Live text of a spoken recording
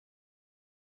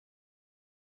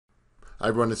Hi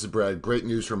everyone, this is Brad. Great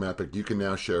news from Epic. You can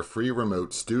now share free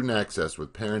remote student access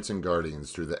with parents and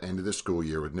guardians through the end of the school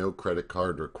year with no credit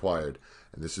card required.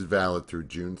 And this is valid through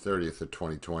June 30th of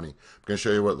 2020. I'm going to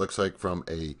show you what it looks like from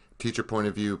a teacher point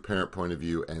of view, parent point of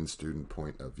view, and student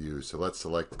point of view. So let's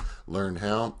select Learn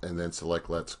How and then select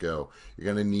Let's Go. You're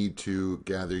going to need to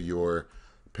gather your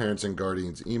parents and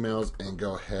guardians emails and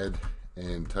go ahead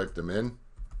and type them in.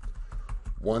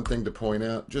 One thing to point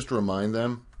out, just remind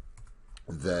them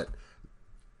that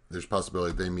there's a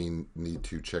possibility they may need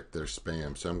to check their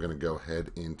spam. So I'm going to go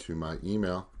ahead into my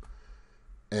email,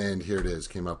 and here it is,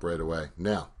 came up right away.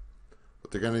 Now,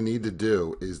 what they're going to need to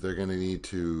do is they're going to need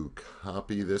to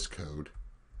copy this code,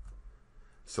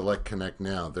 select Connect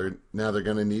Now. They're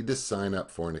going to need to sign up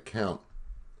for an account.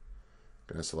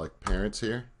 I'm going to select Parents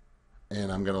here,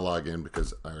 and I'm going to log in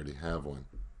because I already have one.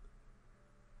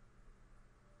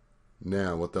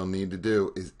 Now, what they'll need to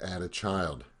do is add a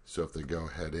child. So if they go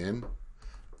ahead in,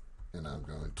 and I'm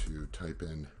going to type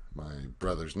in my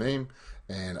brother's name,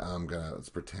 and let's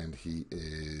pretend he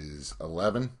is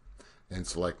 11, and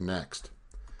select Next.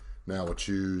 Now we'll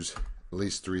choose at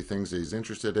least 3 things that he's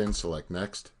interested in. Select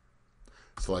Next.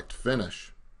 Select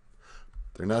Finish.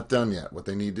 They're not done yet. What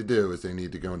they need to do is they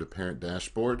need to go into Parent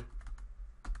Dashboard,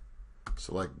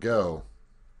 select Go.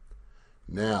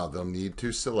 Now they'll need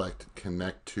to select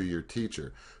Connect to your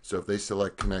teacher. So if they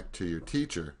select Connect to your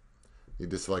teacher, you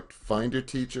need to select Find Your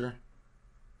Teacher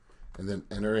and then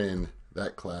enter in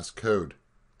that class code.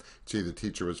 See, the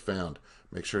teacher was found.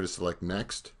 Make sure to select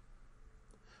Next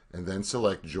and then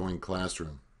select Join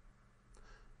Classroom.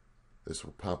 This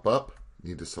will pop up. You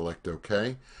need to select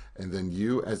OK, and then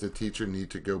you as a teacher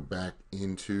need to go back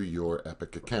into your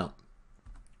Epic account.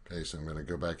 Okay, so I'm going to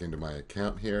go back into my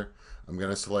account here. I'm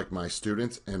going to select my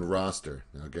students and roster.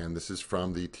 Now again, this is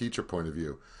from the teacher point of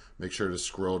view. Make sure to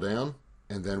scroll down,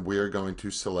 and then we are going to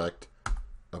select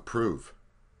Approve.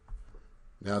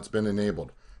 Now it's been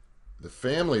enabled. The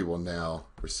family will now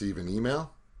receive an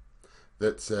email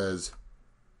that says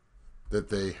that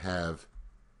they have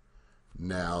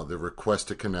now the request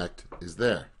to connect is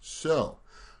there. So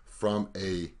from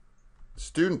a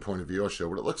student point of view, I'll show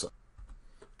what it looks like.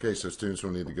 Okay, so students will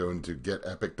need to go into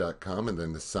getepic.com and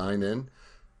then to sign in,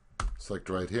 select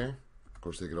right here. Of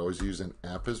course, they could always use an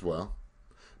app as well.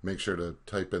 Make sure to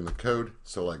type in the code,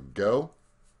 select Go.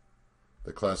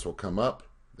 The class will come up.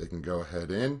 They can go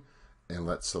ahead in, and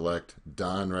let's select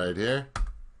Don right here.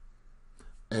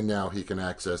 And now he can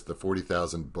access the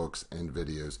 40,000 books and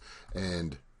videos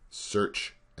and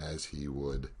search as he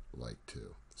would like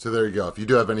to. So there you go. If you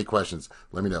do have any questions,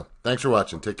 let me know. Thanks for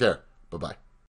watching. Take care. Bye-bye.